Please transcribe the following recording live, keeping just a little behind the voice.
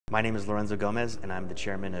My name is Lorenzo Gomez, and I'm the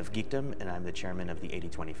chairman of Geekdom, and I'm the chairman of the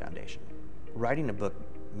 80/20 Foundation. Writing a book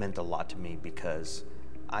meant a lot to me because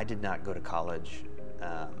I did not go to college.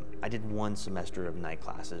 I did one semester of night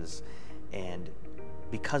classes, and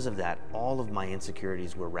because of that, all of my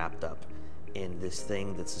insecurities were wrapped up in this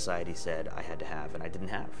thing that society said I had to have, and I didn't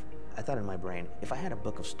have. I thought in my brain, if I had a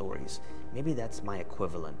book of stories, maybe that's my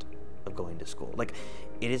equivalent of going to school. Like,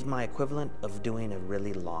 it is my equivalent of doing a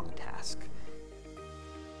really long task.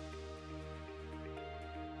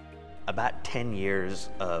 About 10 years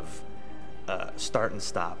of start and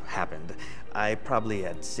stop happened. I probably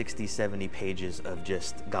had 60, 70 pages of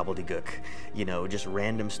just gobbledygook, just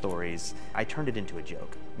random stories. I turned it into a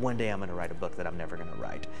joke. One day I'm gonna write a book that I'm never gonna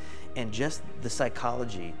write. And just the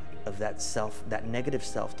psychology of that negative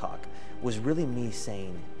self-talk was really me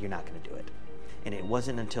saying, you're not gonna do it. And it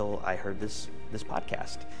wasn't until I heard this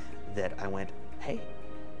podcast that I went, hey,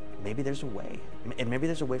 maybe there's a way. And maybe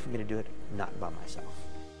there's a way for me to do it not by myself.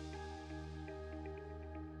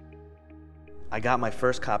 I got my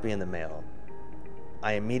first copy in the mail.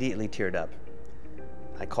 I immediately teared up.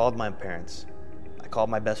 I called my parents, I called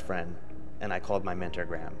my best friend, and I called my mentor,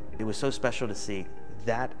 Graham. It was so special to see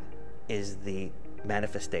that is the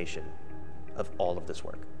manifestation of all of this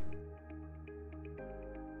work.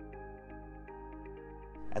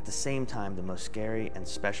 At the same time, the most scary and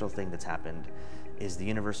special thing that's happened is the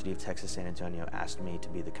University of Texas San Antonio asked me to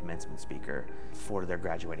be the commencement speaker for their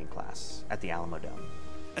graduating class at the Alamo Dome.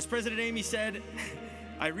 As President Amy said,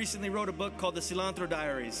 I recently wrote a book called the Cilantro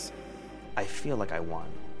Diaries. I feel like I won.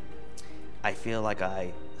 I feel like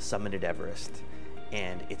I summited Everest,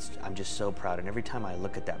 and I'm just so proud. And every time I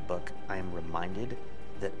look at that book, I am reminded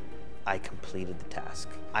that I completed the task.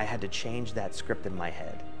 I had to change that script in my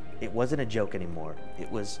head. It wasn't a joke anymore. It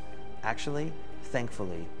was actually,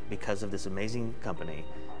 thankfully, because of this amazing company,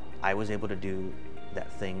 I was able to do that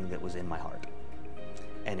thing that was in my heart.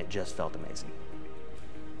 And it just felt amazing.